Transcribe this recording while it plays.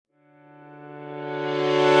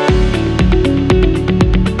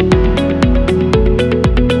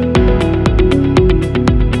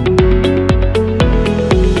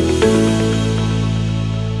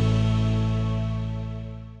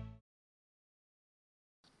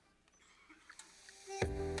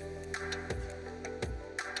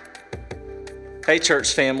Hey,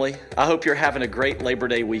 church family. I hope you're having a great Labor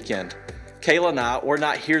Day weekend. Kayla and I, we're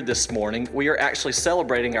not here this morning. We are actually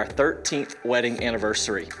celebrating our 13th wedding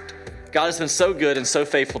anniversary. God has been so good and so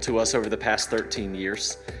faithful to us over the past 13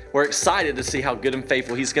 years. We're excited to see how good and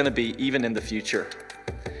faithful He's going to be even in the future.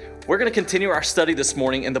 We're going to continue our study this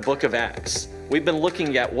morning in the book of Acts. We've been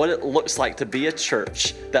looking at what it looks like to be a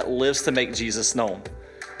church that lives to make Jesus known.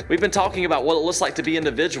 We've been talking about what it looks like to be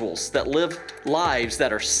individuals that live lives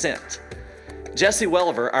that are sent. Jesse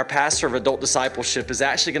Welliver, our pastor of adult discipleship, is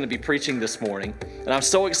actually going to be preaching this morning, and I'm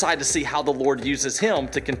so excited to see how the Lord uses him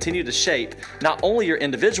to continue to shape not only your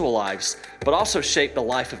individual lives, but also shape the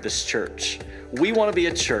life of this church. We want to be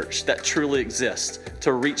a church that truly exists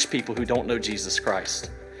to reach people who don't know Jesus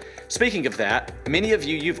Christ. Speaking of that, many of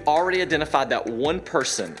you've already identified that one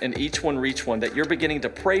person in Each One Reach One that you're beginning to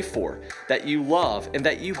pray for, that you love, and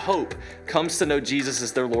that you hope comes to know Jesus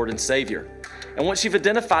as their Lord and Savior. And once you've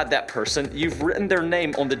identified that person, you've written their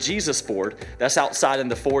name on the Jesus board that's outside in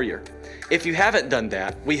the foyer. If you haven't done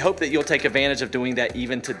that, we hope that you'll take advantage of doing that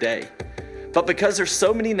even today. But because there's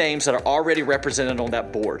so many names that are already represented on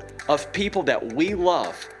that board of people that we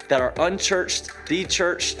love, that are unchurched,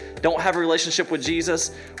 de-churched, don't have a relationship with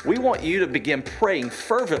Jesus, we want you to begin praying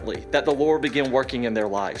fervently that the Lord begin working in their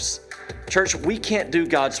lives. Church, we can't do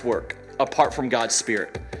God's work apart from God's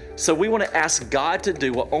Spirit. So we want to ask God to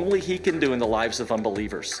do what only He can do in the lives of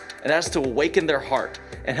unbelievers, and that's to awaken their heart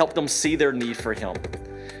and help them see their need for Him.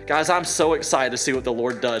 Guys, I'm so excited to see what the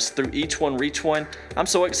Lord does through Each One Reach One. I'm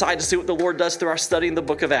so excited to see what the Lord does through our study in the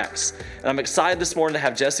book of Acts. And I'm excited this morning to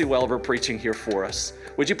have Jesse Welliver preaching here for us.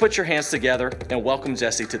 Would you put your hands together and welcome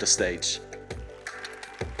Jesse to the stage?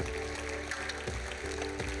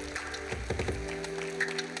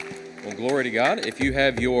 Well, glory to God. If you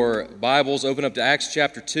have your Bibles, open up to Acts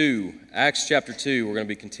chapter 2. Acts chapter 2, we're going to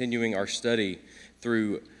be continuing our study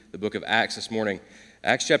through the book of Acts this morning.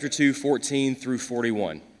 Acts chapter 2, 14 through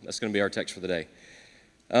 41. That's going to be our text for the day.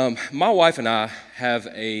 My wife and I have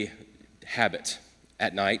a habit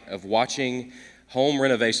at night of watching home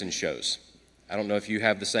renovation shows. I don't know if you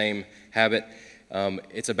have the same habit.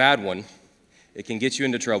 It's a bad one. It can get you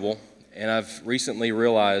into trouble. And I've recently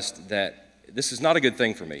realized that this is not a good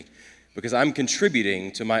thing for me because I'm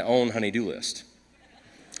contributing to my own honey-do list.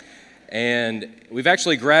 And we've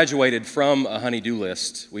actually graduated from a honey-do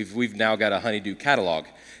list. We've now got a honey-do catalog.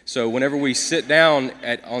 So whenever we sit down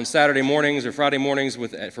on Saturday mornings or Friday mornings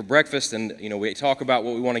for breakfast, and we talk about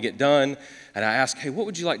what we want to get done, and I ask, hey, what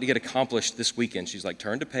would you like to get accomplished this weekend? She's like,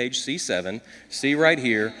 turn to page C7, see right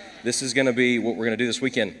here. This is going to be what we're going to do this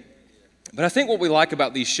weekend. But I think what we like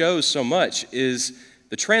about these shows so much is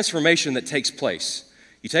the transformation that takes place.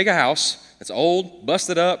 You take a house that's old,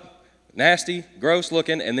 busted up, nasty, gross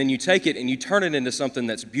looking, and then you take it and you turn it into something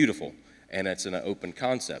that's beautiful. And it's an open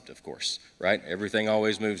concept, of course, right? Everything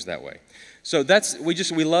always moves that way. So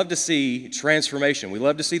we love to see transformation. We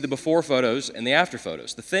love to see the before photos and the after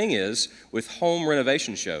photos. The thing is, with home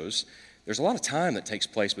renovation shows, there's a lot of time that takes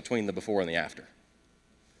place between the before and the after,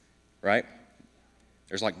 right?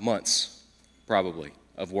 There's like months, probably,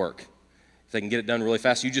 of work. If they can get it done really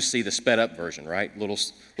fast, you just see the sped up version, right? Little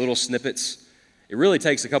snippets. It really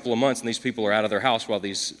takes a couple of months, and these people are out of their house while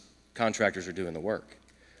these contractors are doing the work.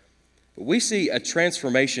 But we see a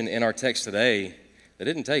transformation in our text today that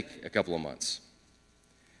didn't take a couple of months.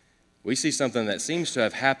 We see something that seems to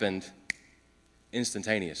have happened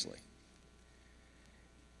instantaneously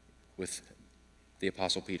with the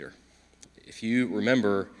Apostle Peter. If you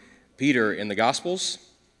remember Peter in the Gospels,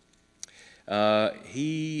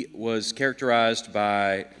 he was characterized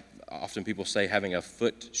by, often people say, having a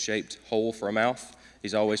foot-shaped hole for a mouth.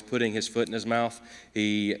 He's always putting his foot in his mouth.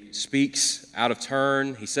 He speaks out of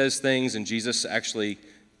turn. He says things, and Jesus actually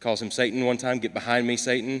calls him Satan one time. Get behind me,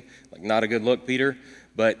 Satan. Like, not a good look, Peter.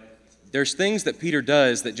 But there's things that Peter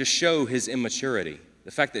does that just show his immaturity, the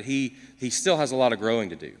fact that he still has a lot of growing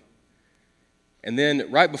to do. And then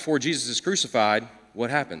right before Jesus is crucified, what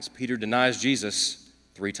happens? Peter denies Jesus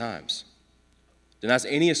 3 times. Denies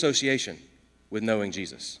any association with knowing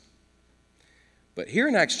Jesus. But here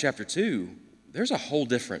in Acts chapter 2, there's a whole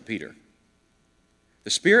different Peter. The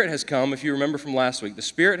Spirit has come, if you remember from last week, the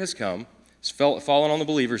Spirit has come, it's fallen on the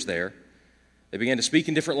believers there. They began to speak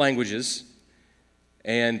in different languages,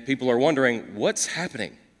 and people are wondering, what's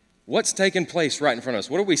happening? What's taking place right in front of us?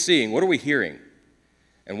 What are we seeing? What are we hearing?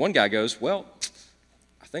 And one guy goes, well,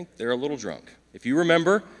 I think they're a little drunk. If you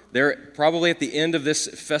remember, they're probably at the end of this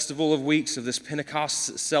festival of weeks, of this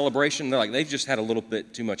Pentecost celebration. They've just had a little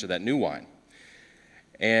bit too much of that new wine.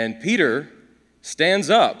 And Peter stands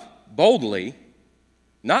up boldly,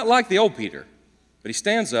 not like the old Peter, But he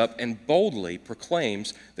stands up and boldly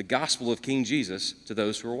proclaims the gospel of King Jesus to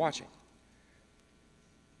those who are watching.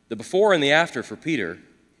 The before and the after for Peter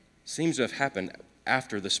seems to have happened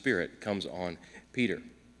after the Spirit comes on Peter.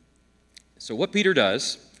 So what Peter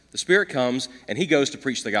does, the Spirit comes and he goes to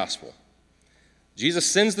preach the gospel. Jesus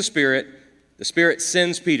sends the Spirit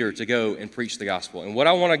sends Peter to go and preach the gospel. And what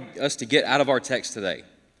I want us to get out of our text today,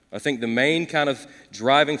 I think the main kind of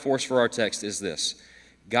driving force for our text is this.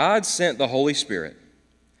 God sent the Holy Spirit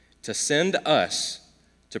to send us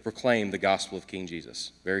to proclaim the gospel of King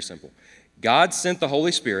Jesus. Very simple. God sent the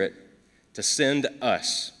Holy Spirit to send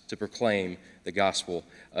us to proclaim the gospel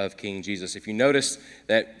of King Jesus. If you notice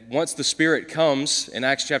that once the Spirit comes in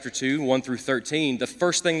Acts chapter 2, 1 through 13, the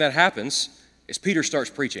first thing that happens is Peter starts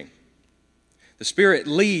preaching. The Spirit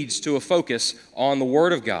leads to a focus on the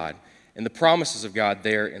Word of God and the promises of God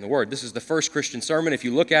there in the Word. This is the first Christian sermon. If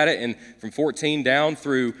you look at it and from 14 down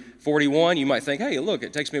through 41, you might think, hey, look,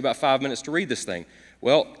 it takes me about 5 minutes to read this thing.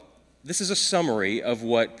 Well, this is a summary of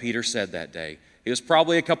what Peter said that day. It was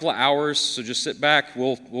probably a couple of hours, so just sit back.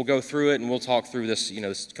 We'll go through it and we'll talk through this,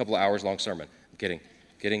 this couple of hours long sermon. I'm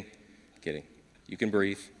kidding. You can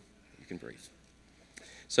breathe.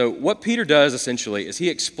 So what Peter does essentially is he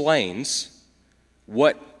explains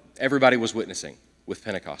what everybody was witnessing with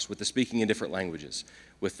Pentecost, with the speaking in different languages,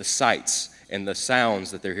 with the sights and the sounds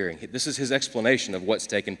that they're hearing. This is his explanation of what's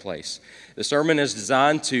taken place. The sermon is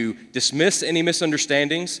designed to dismiss any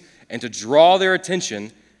misunderstandings and to draw their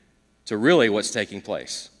attention to really what's taking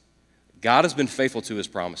place. God has been faithful to his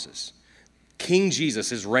promises. King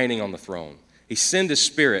Jesus is reigning on the throne. He sent his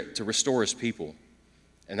Spirit to restore his people,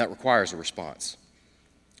 and that requires a response.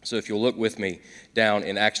 So if you'll look with me down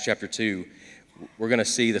in Acts chapter 2, we're going to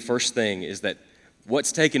see the first thing is that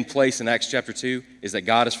what's taken place in Acts chapter 2 is that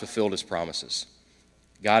God has fulfilled his promises.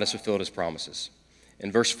 God has fulfilled his promises.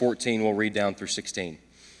 In verse 14, we'll read down through 16.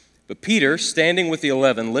 But Peter, standing with the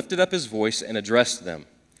 11, lifted up his voice and addressed them.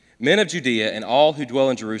 Men of Judea and all who dwell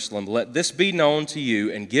in Jerusalem, let this be known to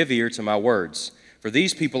you and give ear to my words. For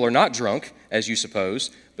these people are not drunk, as you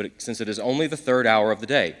suppose, but since it is only the third hour of the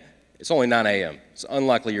day. It's only 9 a.m. It's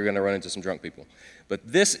unlikely you're going to run into some drunk people. But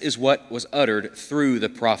this is what was uttered through the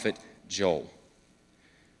prophet Joel.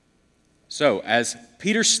 So, as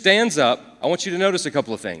Peter stands up, I want you to notice a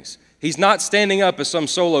couple of things. He's not standing up as some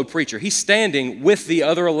solo preacher. He's standing with the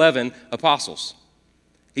other 11 apostles.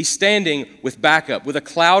 He's standing with backup, with a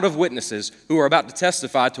cloud of witnesses who are about to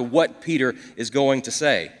testify to what Peter is going to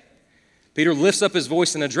say. Peter lifts up his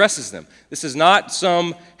voice and addresses them. This is not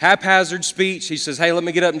some haphazard speech. He says, hey, let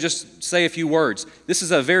me get up and just say a few words. This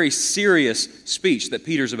is a very serious speech that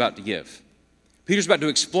Peter's about to give. Peter's about to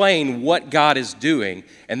explain what God is doing,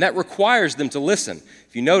 and that requires them to listen.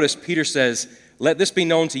 If you notice, Peter says, let this be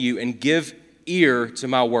known to you and give ear to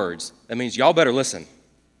my words. That means y'all better listen.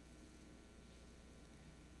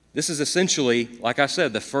 This is essentially, like I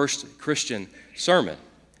said, the first Christian sermon.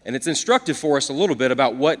 And it's instructive for us a little bit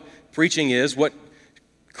about what preaching is, what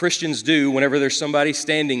Christians do whenever there's somebody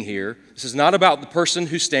standing here. This is not about the person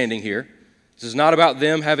who's standing here. This is not about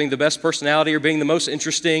them having the best personality or being the most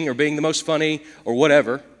interesting or being the most funny or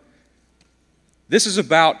whatever. This is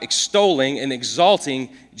about extolling and exalting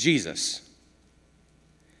Jesus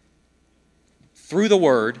through the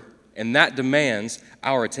word, and that demands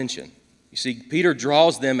our attention. You see, Peter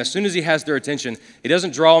draws them, as soon as he has their attention, he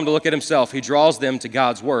doesn't draw them to look at himself. He draws them to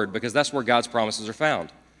God's word because that's where God's promises are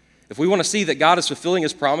found. If we want to see that God is fulfilling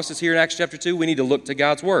his promises here in Acts chapter 2, we need to look to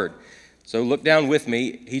God's word. So look down with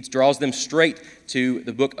me. He draws them straight to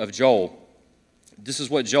the book of Joel. This is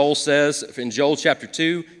what Joel says in Joel chapter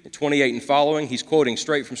 2, 28 and following. He's quoting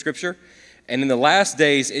straight from Scripture. And in the last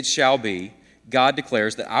days it shall be, God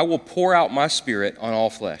declares, that I will pour out my Spirit on all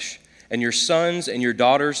flesh. And your sons and your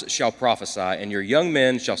daughters shall prophesy, and your young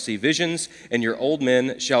men shall see visions, and your old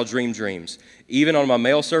men shall dream dreams. Even on my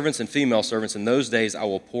male servants and female servants in those days I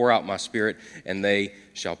will pour out my Spirit, and they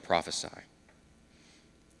shall prophesy.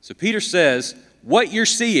 So Peter says, what you're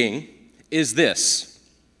seeing is this.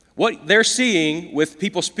 What they're seeing with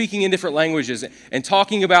people speaking in different languages and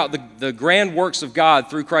talking about the grand works of God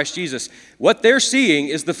through Christ Jesus, what they're seeing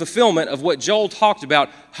is the fulfillment of what Joel talked about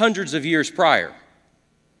hundreds of years prior.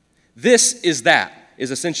 This is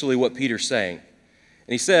essentially what Peter's saying.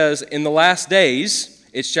 And he says, in the last days,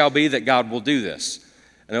 it shall be that God will do this.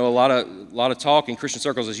 I know a lot of talk in Christian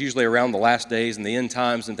circles is usually around the last days and the end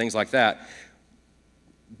times and things like that.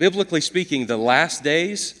 Biblically speaking, the last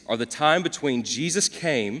days are the time between Jesus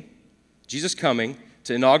coming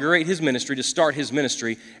to inaugurate his ministry, to start his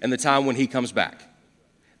ministry, and the time when he comes back.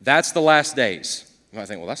 That's the last days. You might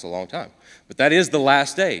think, well, that's a long time. But that is the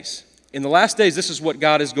last days. in the last days, this is what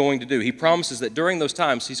God is going to do. He promises that during those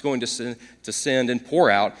times, he's going to send and pour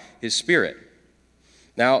out his Spirit.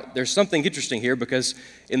 Now, there's something interesting here because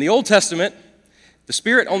in the Old Testament, the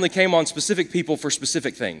Spirit only came on specific people for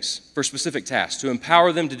specific things, for specific tasks, to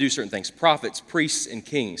empower them to do certain things, prophets, priests, and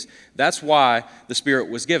kings. That's why the Spirit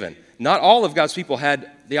was given. Not all of God's people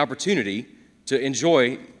had the opportunity to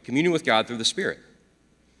enjoy communion with God through the Spirit.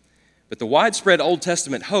 But the widespread Old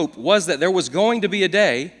Testament hope was that there was going to be a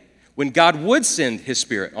day when God would send his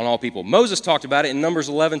Spirit on all people. Moses talked about it in Numbers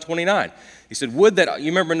 11:29. He said, would that,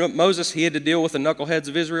 you remember Moses, he had to deal with the knuckleheads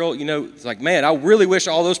of Israel? You know, it's like, man, I really wish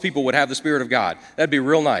all those people would have the Spirit of God. That'd be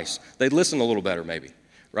real nice. They'd listen a little better maybe,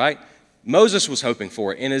 right? Moses was hoping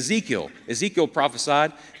for it. In Ezekiel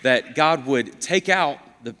prophesied that God would take out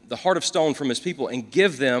the heart of stone from his people and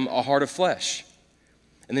give them a heart of flesh.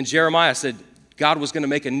 And then Jeremiah said God was going to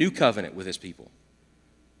make a new covenant with his people.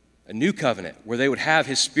 A new covenant where they would have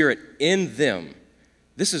his Spirit in them.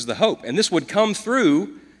 This is the hope. And this would come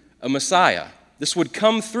through a Messiah. This would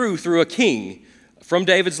come through a king from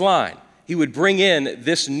David's line. He would bring in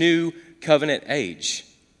this new covenant age.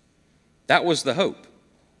 That was the hope.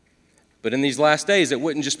 But in these last days, it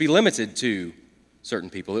wouldn't just be limited to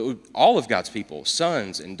certain people. It would all of God's people,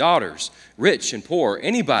 sons and daughters, rich and poor,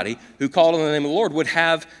 anybody who called on the name of the Lord would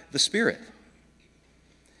have the Spirit.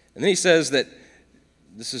 And then he says that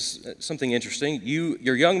this is something interesting.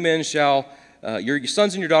 Your young men shall, your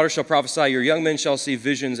sons and your daughters shall prophesy, your young men shall see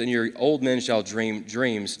visions, and your old men shall dream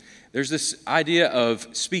dreams. There's this idea of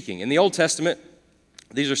speaking. In the Old Testament,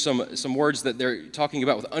 these are some words that they're talking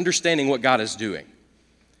about with understanding what God is doing.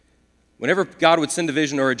 Whenever God would send a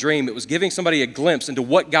vision or a dream, it was giving somebody a glimpse into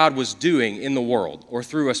what God was doing in the world or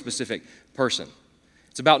through a specific person.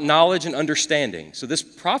 It's about knowledge and understanding. So this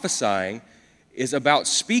prophesying is about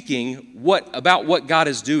speaking about what God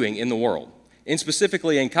is doing in the world. And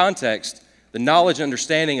specifically in context, the knowledge and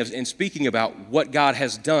understanding of and speaking about what God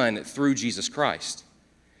has done through Jesus Christ.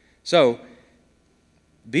 So,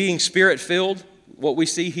 being Spirit-filled, what we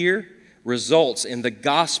see here, results in the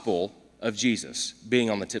gospel of Jesus being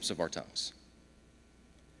on the tips of our tongues.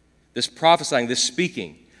 This prophesying, this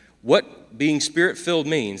speaking, what being Spirit-filled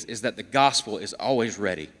means is that the gospel is always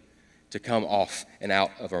ready to come off and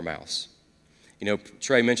out of our mouths. You know,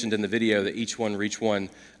 Trey mentioned in the video that Each One Reach One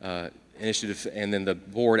initiative and then the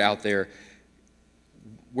board out there,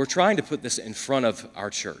 we're trying to put this in front of our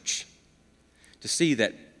church to see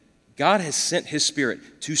that God has sent his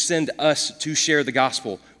Spirit to send us to share the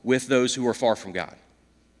gospel with those who are far from God.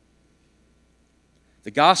 The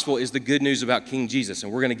gospel is the good news about King Jesus,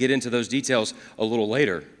 and we're going to get into those details a little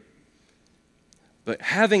later. But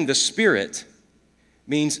having the Spirit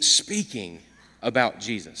means speaking about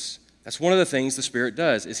Jesus. That's one of the things the Spirit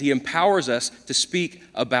does, is he empowers us to speak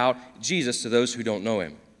about Jesus to those who don't know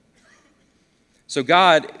him. So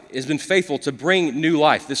God has been faithful to bring new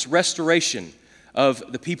life, this restoration of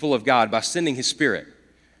the people of God by sending his Spirit,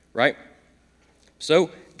 right? So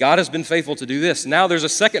God has been faithful to do this. Now there's a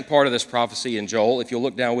second part of this prophecy in Joel, if you'll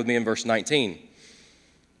look down with me in verse 19.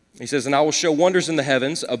 He says, and I will show wonders in the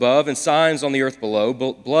heavens above and signs on the earth below,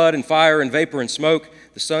 blood and fire and vapor and smoke.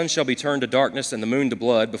 The sun shall be turned to darkness and the moon to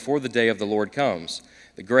blood before the day of the Lord comes,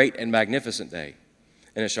 the great and magnificent day.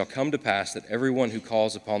 And it shall come to pass that everyone who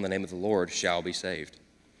calls upon the name of the Lord shall be saved.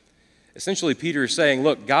 Essentially, Peter is saying,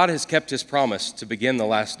 look, God has kept his promise to begin the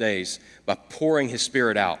last days by pouring his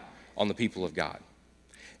Spirit out on the people of God.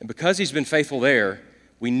 And because he's been faithful there,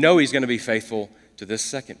 we know he's going to be faithful to this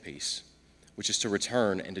second piece, which is to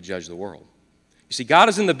return and to judge the world. You see, God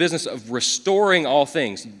is in the business of restoring all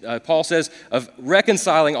things. Paul says of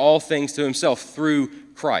reconciling all things to himself through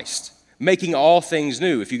Christ, making all things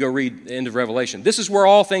new, if you go read the end of Revelation. This is where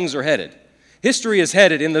all things are headed. History is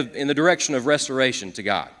headed in the direction of restoration to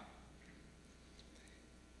God.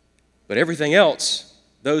 But everything else,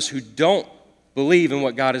 those who don't believe in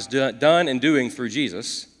what God has done and doing through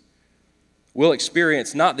Jesus will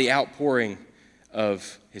experience not the outpouring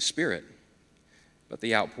of his Spirit, but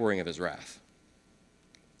the outpouring of his wrath.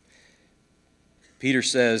 Peter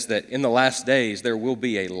says that in the last days there will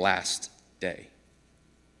be a last day.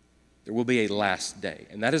 There will be a last day,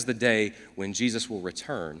 and that is the day when Jesus will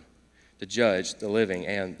return to judge the living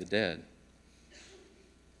and the dead.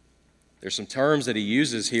 There's some terms that he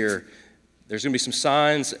uses here. There's going to be some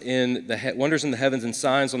signs in the wonders in the heavens and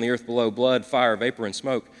signs on the earth below, blood, fire, vapor, and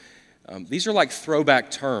smoke. These are like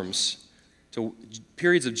throwback terms to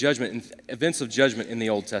periods of judgment and events of judgment in the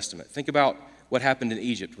Old Testament. Think about what happened in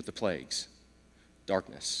Egypt with the plagues.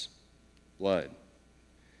 Darkness, blood.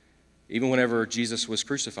 Even whenever Jesus was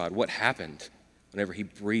crucified, what happened whenever he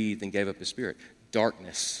breathed and gave up his Spirit?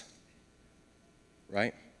 Darkness,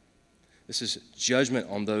 right? This is judgment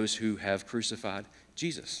on those who have crucified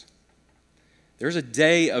Jesus. There's a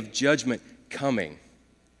day of judgment coming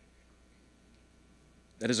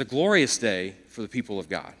that is a glorious day for the people of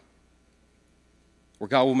God, where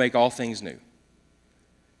God will make all things new.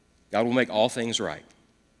 God will make all things right.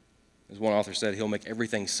 As one author said, he'll make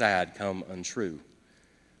everything sad come untrue.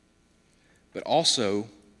 But also,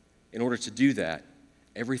 in order to do that,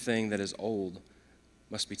 everything that is old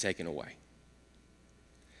must be taken away.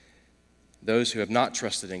 Those who have not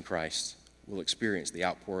trusted in Christ will experience the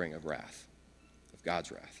outpouring of wrath, of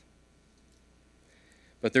God's wrath.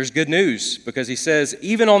 But there's good news, because he says,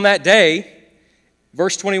 even on that day,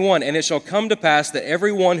 verse 21, and it shall come to pass that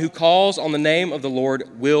everyone who calls on the name of the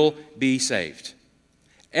Lord will be saved.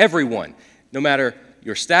 Everyone, no matter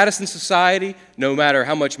your status in society, no matter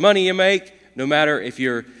how much money you make, no matter if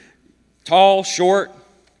you're tall, short,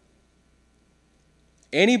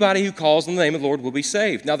 anybody who calls on the name of the Lord will be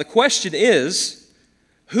saved. Now the question is,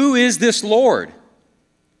 who is this Lord?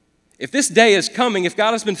 If this day is coming, if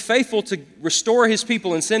God has been faithful to restore his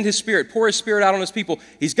people and send his Spirit, pour his Spirit out on his people,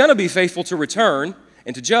 he's going to be faithful to return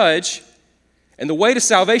and to judge. And the way to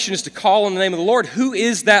salvation is to call on the name of the Lord. Who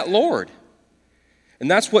is that Lord?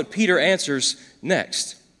 And that's what Peter answers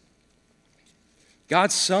next.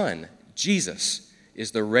 God's Son, Jesus,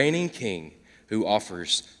 is the reigning King who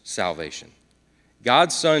offers salvation.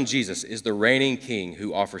 God's Son, Jesus, is the reigning King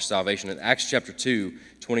who offers salvation. In Acts chapter 2,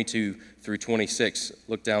 22 through 26,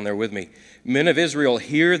 look down there with me. Men of Israel,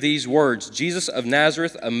 hear these words. Jesus of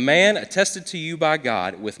Nazareth, a man attested to you by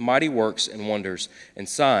God with mighty works and wonders and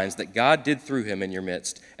signs that God did through him in your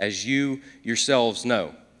midst, as you yourselves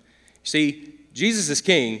know. See, Jesus is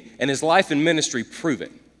King, and his life and ministry prove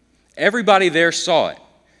it. Everybody there saw it.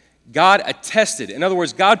 God attested. In other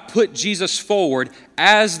words, God put Jesus forward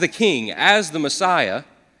as the King, as the Messiah,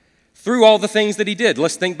 through all the things that he did.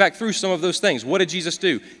 Let's think back through some of those things. What did Jesus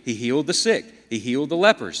do? He healed the sick. He healed the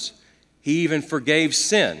lepers. He even forgave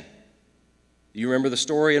sin. You remember the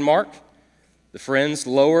story in Mark? The friends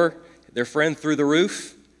lower their friend through the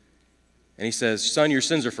roof, and he says, "Son, your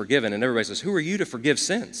sins are forgiven." And everybody says, "Who are you to forgive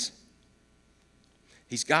sins?"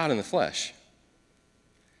 He's God in the flesh.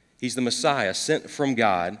 He's the Messiah sent from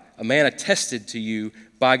God, a man attested to you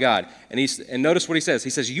by God. And notice what he says.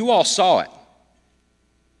 He says, you all saw it.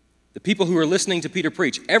 The people who were listening to Peter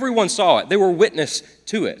preach, everyone saw it. They were witness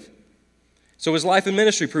to it. So his life and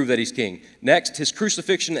ministry prove that he's king. Next, his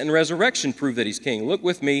crucifixion and resurrection prove that he's king. Look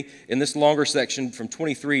with me in this longer section from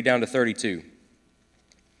 23 down to 32.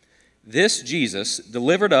 This Jesus,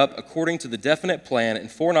 delivered up according to the definite plan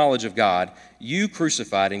and foreknowledge of God, you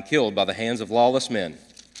crucified and killed by the hands of lawless men.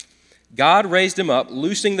 God raised him up,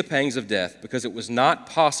 loosing the pangs of death, because it was not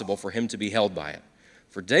possible for him to be held by it.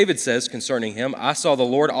 For David says concerning him, I saw the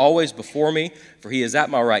Lord always before me, for he is at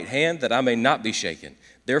my right hand, that I may not be shaken.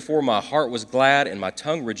 Therefore my heart was glad, and my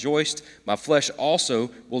tongue rejoiced. My flesh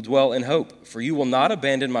also will dwell in hope. For you will not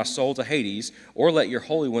abandon my soul to Hades, or let your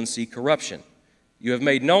Holy One see corruption. You have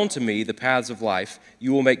made known to me the paths of life.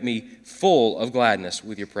 You will make me full of gladness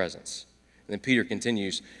with your presence. And then Peter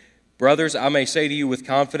continues, Brothers, I may say to you with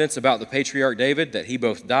confidence about the patriarch David that he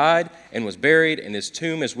both died and was buried, and his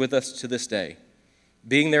tomb is with us to this day.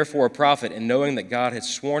 Being therefore a prophet, and knowing that God had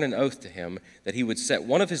sworn an oath to him that he would set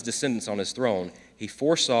one of his descendants on his throne, he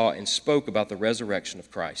foresaw and spoke about the resurrection of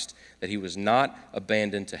Christ, that he was not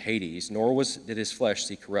abandoned to Hades, nor did his flesh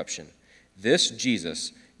see corruption. This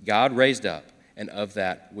Jesus God raised up, and of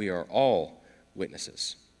that we are all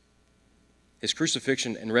witnesses. His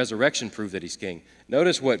crucifixion and resurrection prove that he's king.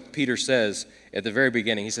 Notice what Peter says at the very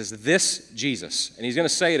beginning. He says, this Jesus, and he's going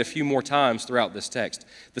to say it a few more times throughout this text.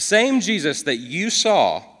 The same Jesus that you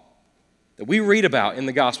saw, that we read about in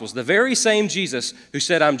the Gospels, the very same Jesus who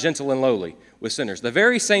said, I'm gentle and lowly with sinners, the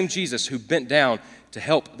very same Jesus who bent down to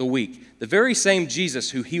help the weak, the very same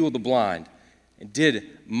Jesus who healed the blind and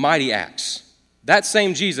did mighty acts. That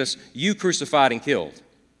same Jesus you crucified and killed.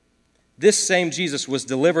 This same Jesus was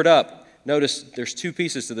delivered up. Notice there's two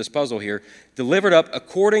pieces to this puzzle here. Delivered up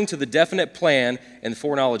according to the definite plan and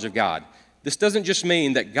foreknowledge of God. This doesn't just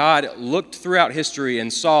mean that God looked throughout history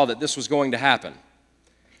and saw that this was going to happen.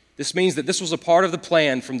 This means that this was a part of the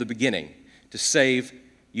plan from the beginning to save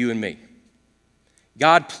you and me.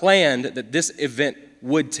 God planned that this event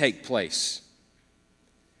would take place.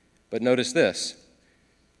 But notice this.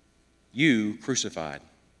 You crucified.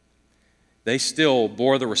 They still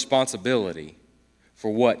bore the responsibility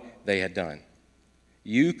for what they had done.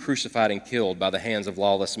 You crucified and killed by the hands of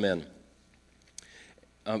lawless men.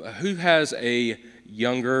 Who has a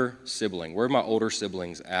younger sibling? Where are my older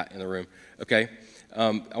siblings at in the room? Okay.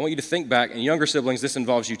 I want you to think back, and younger siblings, this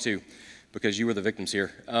involves you too, because you were the victims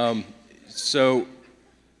here. So,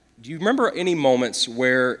 do you remember any moments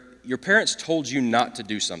where your parents told you not to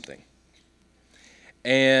do something,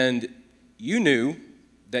 and you knew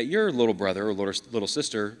that your little brother or little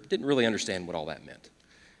sister didn't really understand what all that meant?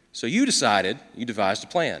 So you devised a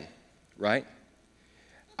plan, right?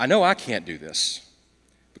 I know I can't do this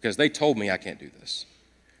because they told me I can't do this,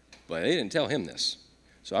 but they didn't tell him this.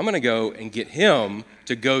 So I'm going to go and get him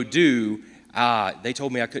to go do, they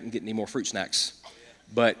told me I couldn't get any more fruit snacks,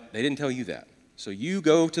 but they didn't tell you that. So you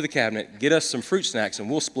go to the cabinet, get us some fruit snacks, and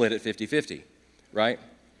we'll split it 50-50, right?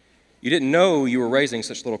 You didn't know you were raising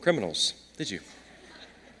such little criminals, did you?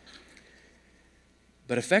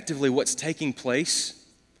 But effectively, what's taking place,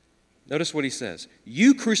 notice what he says.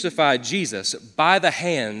 You crucified Jesus by the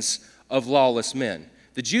hands of lawless men.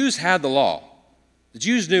 The Jews had the law. The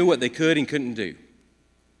Jews knew what they could and couldn't do.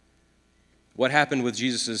 What happened with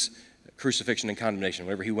Jesus' crucifixion and condemnation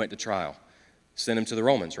whenever he went to trial? Sent him to the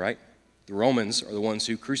Romans, right? The Romans are the ones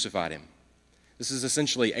who crucified him. This is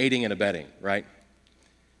essentially aiding and abetting, right?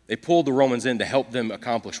 They pulled the Romans in to help them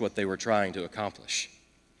accomplish what they were trying to accomplish.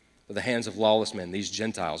 By the hands of lawless men, these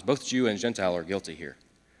Gentiles, both Jew and Gentile are guilty here.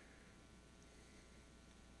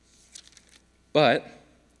 But,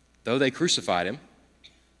 though they crucified him,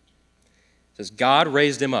 it says God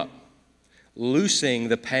raised him up, loosing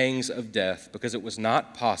the pangs of death because it was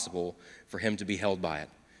not possible for him to be held by it.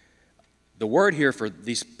 The word here for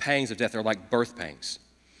these pangs of death are like birth pangs.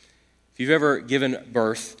 If you've ever given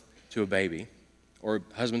birth to a baby, or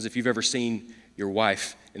husbands, if you've ever seen your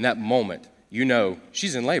wife in that moment, you know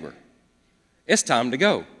she's in labor. It's time to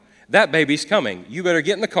go. That baby's coming. You better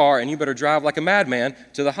get in the car and you better drive like a madman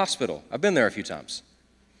to the hospital. I've been there a few times.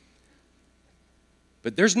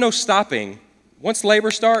 But there's no stopping. Once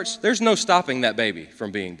labor starts, there's no stopping that baby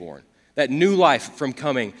from being born. That new life from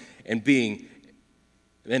coming and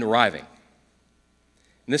arriving.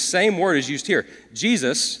 And this same word is used here.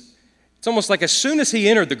 Jesus, it's almost like as soon as he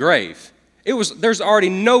entered the grave, there's already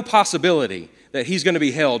no possibility that he's going to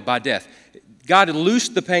be held by death. God had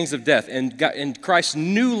loosed the pangs of death, and Christ's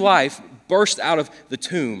new life burst out of the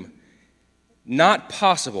tomb. Not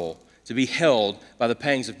possible to be held by the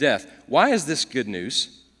pangs of death. Why is this good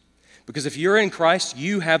news? Because if you're in Christ,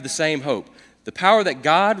 you have the same hope. The power that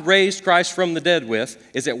God raised Christ from the dead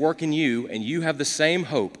with is at work in you, and you have the same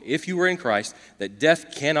hope, if you were in Christ, that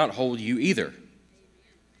death cannot hold you either.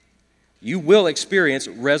 You will experience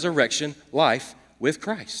resurrection life with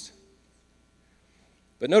Christ.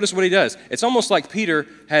 But notice what he does. It's almost like Peter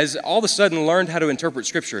has all of a sudden learned how to interpret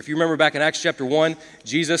Scripture. If you remember back in Acts chapter 1,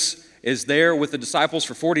 Jesus is there with the disciples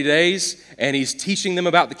for 40 days, and he's teaching them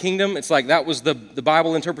about the kingdom. It's like that was the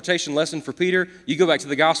Bible interpretation lesson for Peter. You go back to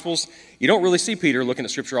the Gospels, you don't really see Peter looking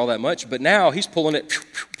at Scripture all that much, but now he's pulling it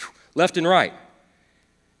left and right.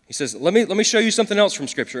 He says, let me show you something else from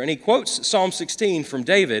Scripture. And he quotes Psalm 16 from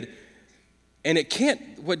David, and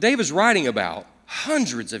what David's writing about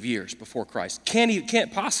hundreds of years before Christ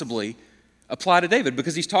can't possibly apply to David,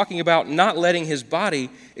 because he's talking about not letting his body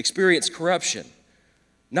experience corruption,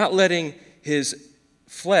 not letting his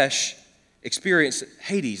flesh experience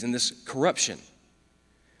Hades and this corruption.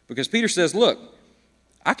 Because Peter says, look,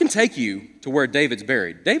 I can take you to where David's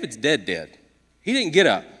buried. David's dead. He didn't get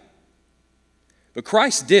up. But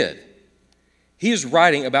Christ did. He is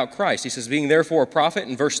writing about Christ. He says, being therefore a prophet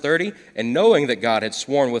in verse 30, and knowing that God had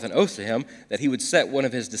sworn with an oath to him that he would set one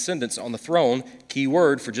of his descendants on the throne, key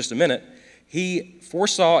word for just a minute, he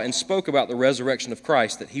foresaw and spoke about the resurrection of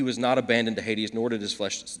Christ, that he was not abandoned to Hades, nor did his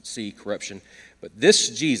flesh see corruption. But this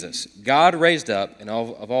Jesus, God raised up, and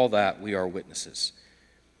of all that we are witnesses.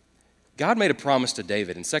 God made a promise to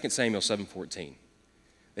David in 2 Samuel 7:14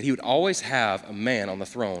 that he would always have a man on the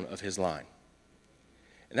throne of his line.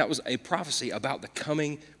 And that was a prophecy about the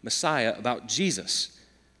coming Messiah, about Jesus.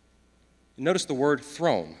 Notice the word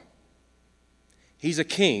throne. He's a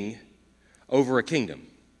king over a kingdom.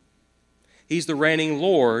 He's the reigning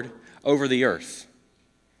Lord over the earth.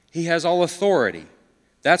 He has all authority.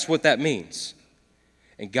 That's what that means.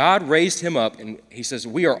 And God raised him up, and he says,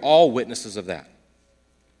 we are all witnesses of that.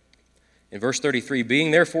 In verse 33,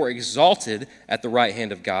 being therefore exalted at the right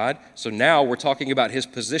hand of God. So now we're talking about his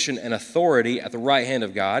position and authority at the right hand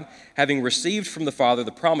of God. Having received from the Father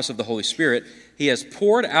the promise of the Holy Spirit, he has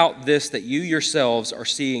poured out this that you yourselves are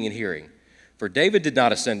seeing and hearing. For David did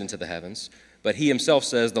not ascend into the heavens, but he himself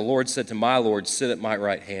says, the Lord said to my Lord, sit at my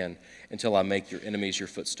right hand until I make your enemies your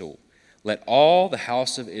footstool. Let all the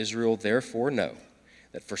house of Israel therefore know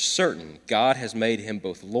that for certain God has made him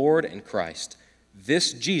both Lord and Christ,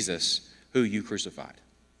 this Jesus who you crucified.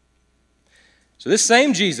 So this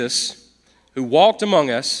same Jesus who walked among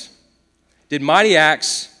us, did mighty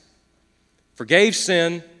acts, forgave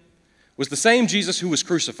sin, was the same Jesus who was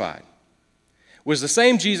crucified, was the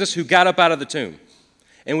same Jesus who got up out of the tomb,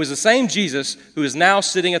 and was the same Jesus who is now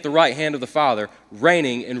sitting at the right hand of the Father,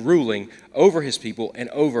 reigning and ruling over his people and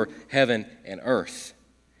over heaven and earth.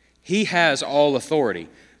 He has all authority.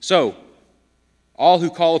 So, all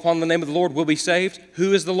who call upon the name of the Lord will be saved.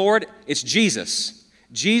 Who is the Lord? It's Jesus.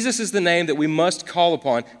 Jesus is the name that we must call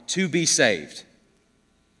upon to be saved.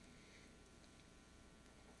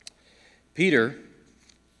 Peter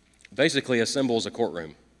basically assembles a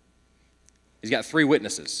courtroom. He's got 3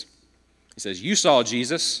 witnesses. He says, you saw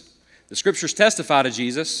Jesus. The scriptures testify to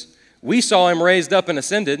Jesus. We saw him raised up and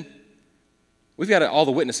ascended. We've got all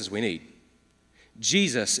the witnesses we need.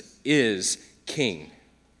 Jesus is King.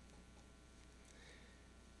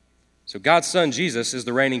 So God's Son, Jesus, is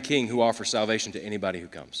the reigning King who offers salvation to anybody who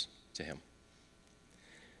comes to him.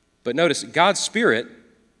 But notice, God's Spirit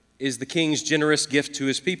is the King's generous gift to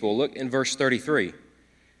his people. Look in verse 33.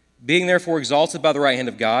 Being therefore exalted by the right hand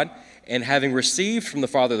of God, and having received from the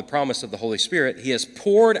Father the promise of the Holy Spirit, he has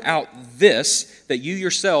poured out this that you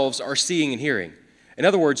yourselves are seeing and hearing. In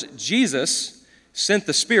other words, Jesus sent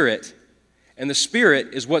the Spirit, and the Spirit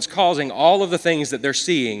is what's causing all of the things that they're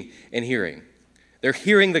seeing and hearing. They're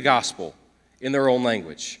hearing the gospel in their own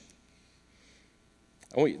language.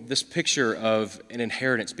 I want this picture of an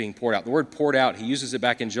inheritance being poured out. The word poured out, he uses it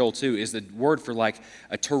back in Joel 2, is the word for like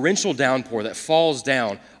a torrential downpour that falls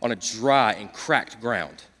down on a dry and cracked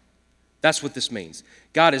ground. That's what this means.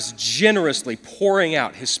 God is generously pouring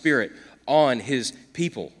out his Spirit on his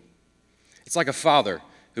people. It's like a father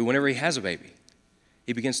who, whenever he has a baby,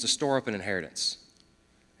 he begins to store up an inheritance.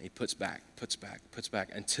 And he puts back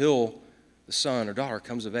until the son or daughter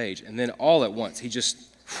comes of age. And then all at once, he just,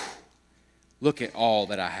 look at all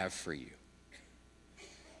that I have for you.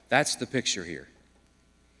 That's the picture here.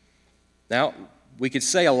 Now, we could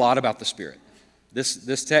say a lot about the Spirit.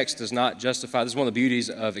 This text does not justify, this is one of the beauties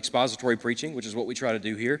of expository preaching, which is what we try to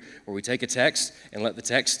do here, where we take a text and let the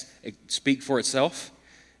text speak for itself.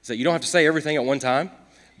 Is that you don't have to say everything at one time,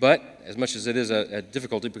 but as much as it is a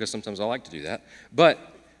difficulty, because sometimes I like to do that, but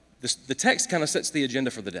the text kind of sets the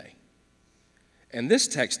agenda for the day. And this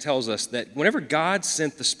text tells us that whenever God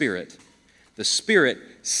sent the Spirit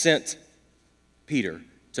sent Peter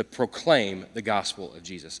to proclaim the gospel of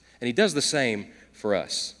Jesus. And he does the same for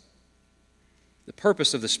us. The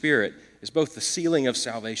purpose of the Spirit is both the sealing of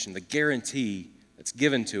salvation, the guarantee that's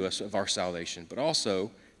given to us of our salvation, but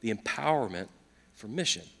also the empowerment for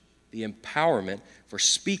mission, the empowerment for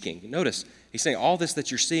speaking. Notice, he's saying all this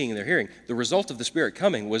that you're seeing and they're hearing, the result of the Spirit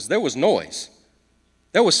coming was there was noise.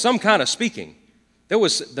 There was some kind of speaking.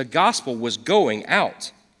 The gospel was going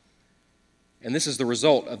out. And this is the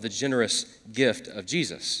result of the generous gift of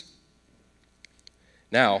Jesus.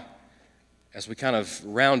 Now, as we kind of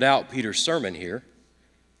round out Peter's sermon here,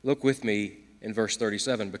 look with me in verse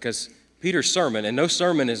 37, because Peter's sermon, and no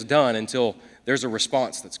sermon is done until there's a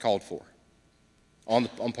response that's called for on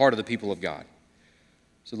part of the people of God.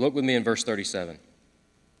 So look with me in verse 37.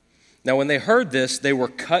 Now when they heard this, they were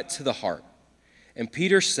cut to the heart. And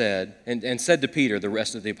Peter said, and said to Peter, the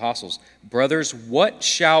rest of the apostles, brothers, what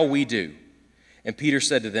shall we do? And Peter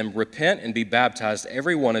said to them, repent and be baptized,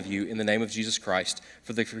 every one of you, in the name of Jesus Christ,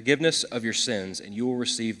 for the forgiveness of your sins, and you will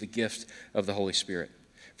receive the gift of the Holy Spirit.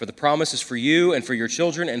 For the promise is for you and for your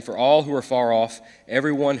children and for all who are far off,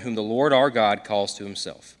 everyone whom the Lord our God calls to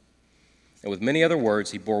himself. And with many other words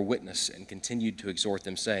he bore witness and continued to exhort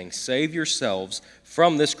them, saying, save yourselves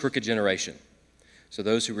from this crooked generation. So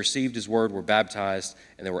those who received his word were baptized,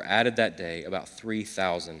 and there were added that day about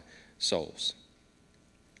 3,000 souls.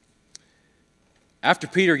 After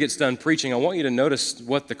Peter gets done preaching, I want you to notice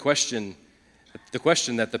what the question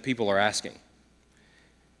that the people are asking.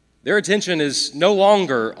 Their attention is no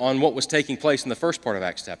longer on what was taking place in the first part of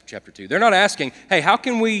Acts chapter 2. They're not asking, hey, how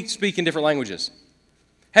can we speak in different languages?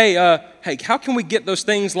 Hey, how can we get those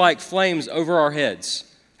things like flames over our heads?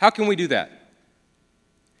 How can we do that?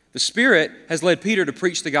 The Spirit has led Peter to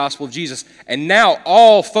preach the gospel of Jesus, and now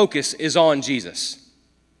all focus is on Jesus.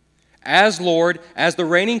 As Lord, as the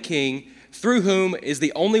reigning King, through whom is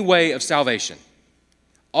the only way of salvation.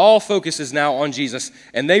 All focus is now on Jesus,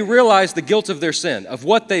 and they realize the guilt of their sin, of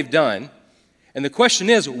what they've done. And the question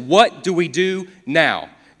is, what do we do now?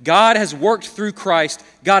 God has worked through Christ.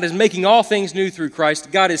 God is making all things new through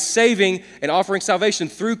Christ. God is saving and offering salvation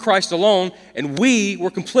through Christ alone, and we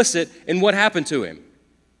were complicit in what happened to him.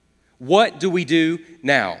 What do we do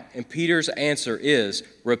now? And Peter's answer is,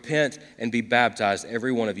 repent and be baptized,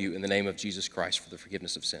 every one of you, in the name of Jesus Christ for the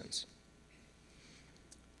forgiveness of sins.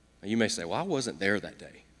 Now you may say, well, I wasn't there that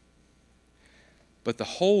day. But the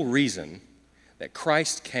whole reason that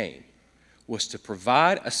Christ came was to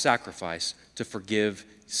provide a sacrifice to forgive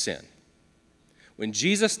sin. When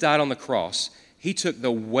Jesus died on the cross, he took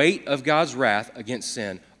the weight of God's wrath against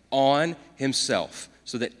sin on himself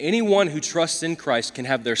so that anyone who trusts in Christ can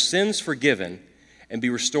have their sins forgiven and be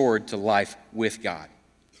restored to life with God.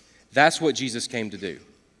 That's what Jesus came to do.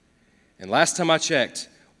 And last time I checked,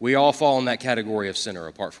 we all fall in that category of sinner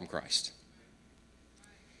apart from Christ.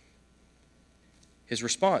 His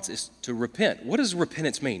response is to repent. What does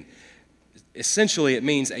repentance mean? Essentially, it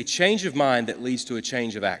means a change of mind that leads to a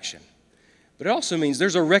change of action. But it also means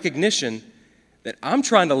there's a recognition that I'm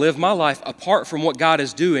trying to live my life apart from what God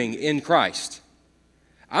is doing in Christ.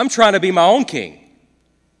 I'm trying to be my own king.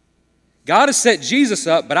 God has set Jesus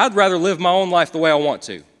up, but I'd rather live my own life the way I want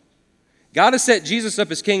to. God has set Jesus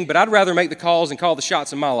up as king, but I'd rather make the calls and call the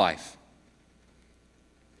shots in my life.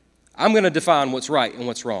 I'm going to define what's right and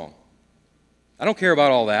what's wrong. I don't care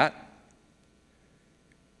about all that.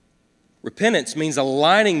 Repentance means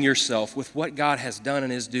aligning yourself with what God has done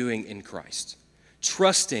and is doing in Christ.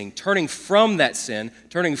 Trusting, turning from that sin,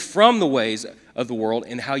 turning from the ways of the world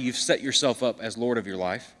and how you've set yourself up as Lord of your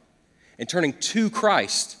life, and turning to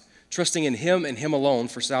Christ, trusting in Him and Him alone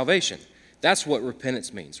for salvation. That's what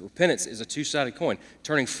repentance means. Repentance is a two-sided coin,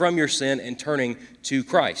 turning from your sin and turning to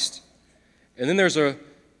Christ. And then there's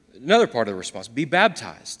another part of the response, be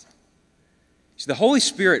baptized. See, the Holy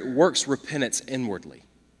Spirit works repentance inwardly.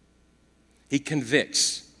 He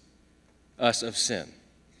convicts us of sin.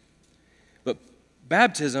 But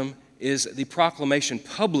baptism is the proclamation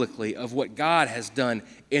publicly of what God has done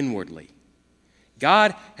inwardly.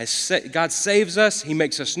 God saves us, He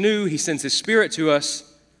makes us new, He sends His Spirit to us,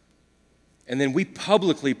 and then we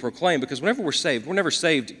publicly proclaim, because whenever we're never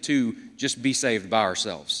saved to just be saved by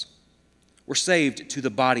ourselves. We're saved to the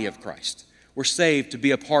body of Christ. We're saved to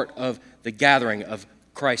be a part of the gathering of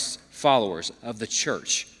Christ's followers, of the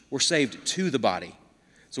church. We're saved to the body.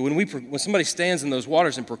 So when somebody stands in those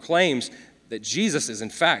waters and proclaims that Jesus is in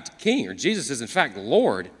fact King, or Jesus is in fact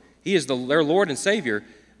Lord, He is their Lord and Savior,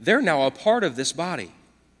 they're now a part of this body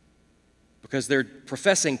because they're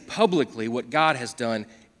professing publicly what God has done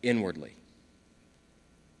inwardly.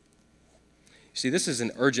 See, this is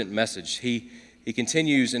an urgent message. He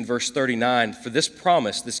continues in verse 39, for this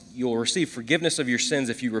promise, you'll receive forgiveness of your sins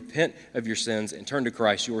if you repent of your sins and turn to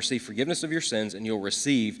Christ. You'll receive forgiveness of your sins and you'll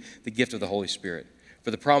receive the gift of the Holy Spirit.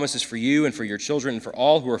 For the promise is for you and for your children and for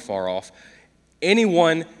all who are far off,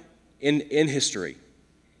 anyone in history.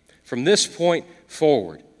 From this point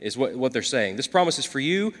forward is what they're saying. This promise is for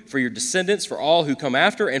you, for your descendants, for all who come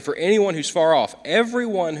after, and for anyone who's far off.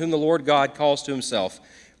 Everyone whom the Lord God calls to Himself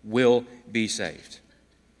will be saved.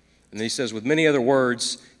 And then he says, with many other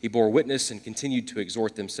words, he bore witness and continued to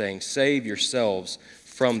exhort them, saying, save yourselves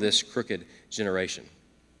from this crooked generation.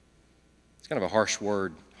 It's kind of a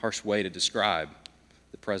harsh way to describe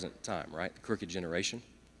the present time, right? The crooked generation.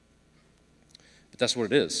 But that's what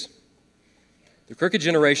it is. The crooked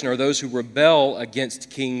generation are those who rebel against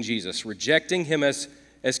King Jesus, rejecting Him as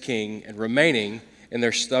king and remaining in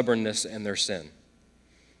their stubbornness and their sin.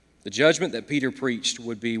 The judgment that Peter preached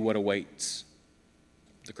would be what awaits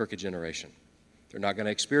the crooked generation. They're not going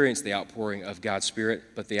to experience the outpouring of God's Spirit,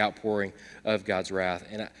 but the outpouring of God's wrath.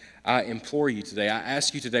 And I implore you today, I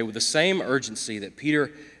ask you today with the same urgency that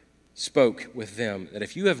Peter spoke with them, that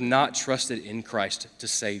if you have not trusted in Christ to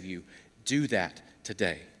save you, do that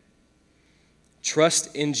today.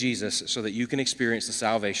 Trust in Jesus so that you can experience the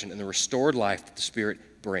salvation and the restored life that the Spirit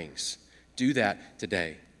brings. Do that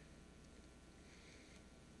today.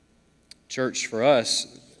 Church, for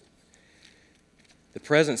us, the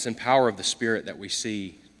presence and power of the Spirit that we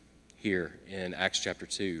see here in Acts chapter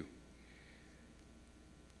 2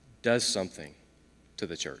 does something to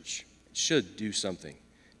the church. It should do something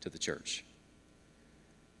to the church.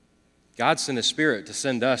 God sent His Spirit to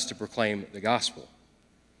send us to proclaim the gospel.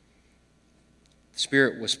 The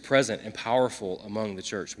Spirit was present and powerful among the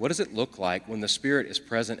church. What does it look like when the Spirit is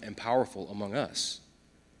present and powerful among us?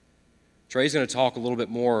 Trey's going to talk a little bit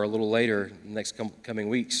more a little later in the next coming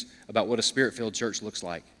weeks about what a Spirit-filled church looks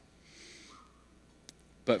like.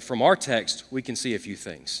 But from our text, we can see a few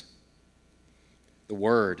things. The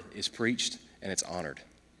Word is preached and it's honored.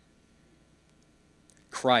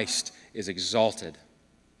 Christ is exalted.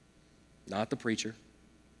 Not the preacher,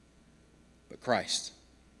 but Christ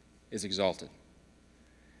is exalted.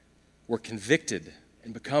 We're convicted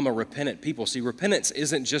and become a repentant people. See, repentance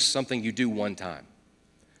isn't just something you do one time.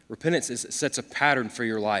 Repentance sets a pattern for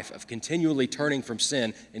your life of continually turning from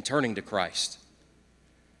sin and turning to Christ.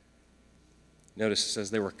 Notice it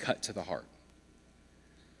says they were cut to the heart.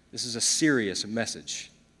 This is a serious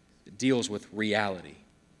message. It deals with reality.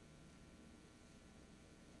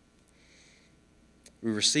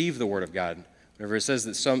 We receive the word of God. Whenever it says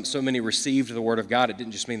that so many received the word of God, it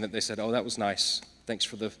didn't just mean that they said, "Oh, that was nice. Thanks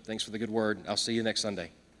for the good word. I'll see you next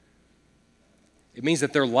Sunday." It means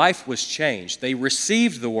that their life was changed. They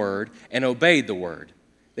received the word and obeyed the word.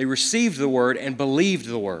 They received the word and believed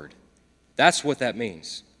the word. That's what that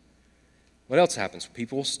means. What else happens?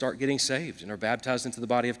 People start getting saved and are baptized into the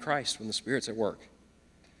body of Christ when the Spirit's at work.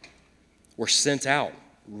 We're sent out,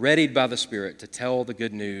 readied by the Spirit to tell the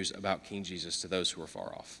good news about King Jesus to those who are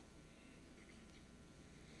far off.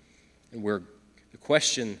 And the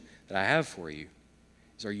question that I have for you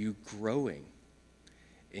is, are you growing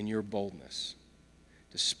in your boldness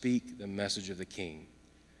to speak the message of the King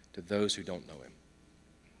to those who don't know him?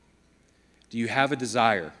 Do you have a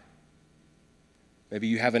desire? Maybe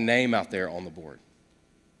you have a name out there on the board.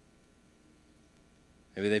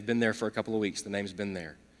 Maybe they've been there for a couple of weeks. The name's been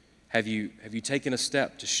there. Have you taken a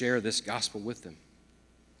step to share this gospel with them?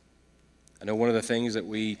 I know one of the things that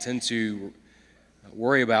we tend to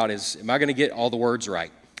worry about is, am I going to get all the words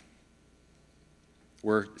right?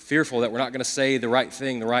 We're fearful that we're not going to say the right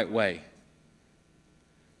thing the right way.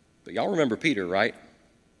 But y'all remember Peter, right?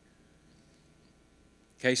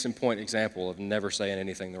 Case in point example of never saying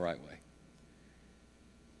anything the right way.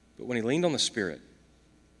 But when he leaned on the Spirit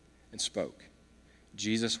and spoke,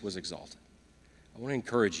 Jesus was exalted. I want to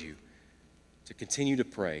encourage you to continue to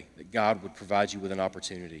pray that God would provide you with an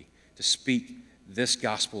opportunity to speak this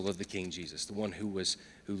gospel of the King Jesus, the one who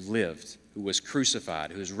lived, who was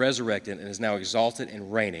crucified, who is resurrected and is now exalted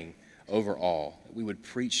and reigning over all. That we would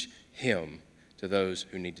preach him to those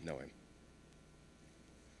who need to know him.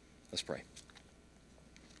 Let's pray.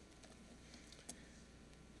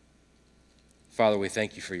 Father, we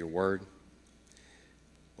thank you for your word.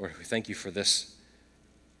 Lord, we thank you for this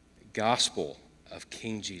gospel of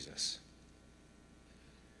King Jesus.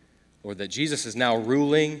 Lord, that Jesus is now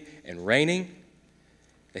ruling and reigning,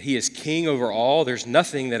 that he is king over all. There's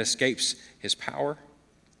nothing that escapes his power.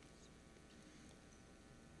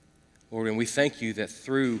 Lord, and we thank you that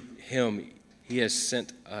through him, he has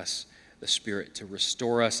sent us the Spirit to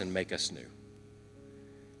restore us and make us new,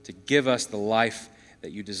 to give us the life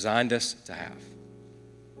that you designed us to have.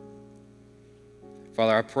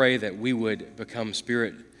 Father, I pray that we would become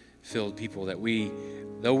Spirit-filled people, that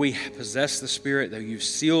though we possess the Spirit, though you've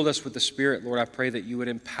sealed us with the Spirit, Lord, I pray that you would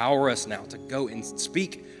empower us now to go and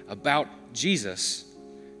speak about Jesus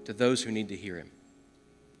to those who need to hear him.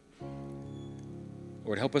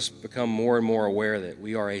 Lord, help us become more and more aware that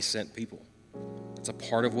we are a sent people. It's a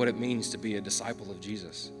part of what it means to be a disciple of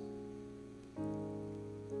Jesus.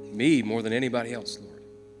 Me more than anybody else, Lord.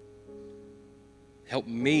 Help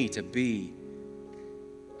me to be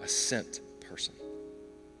a sent person.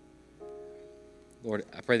 Lord,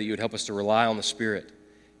 I pray that you would help us to rely on the Spirit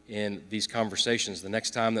in these conversations the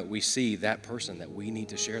next time that we see that person that we need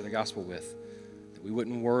to share the gospel with, that we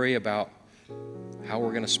wouldn't worry about how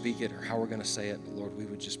we're going to speak it or how we're going to say it, but Lord, we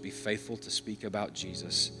would just be faithful to speak about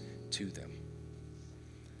Jesus to them.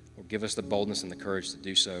 Lord, give us the boldness and the courage to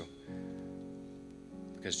do so,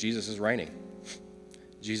 because Jesus is reigning.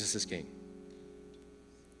 Jesus is King.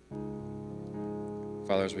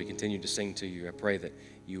 Father, as we continue to sing to you, I pray that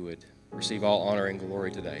you would receive all honor and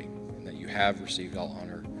glory today, and that you have received all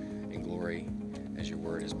honor and glory as your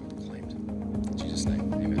word has been proclaimed. In Jesus'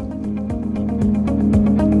 name, amen.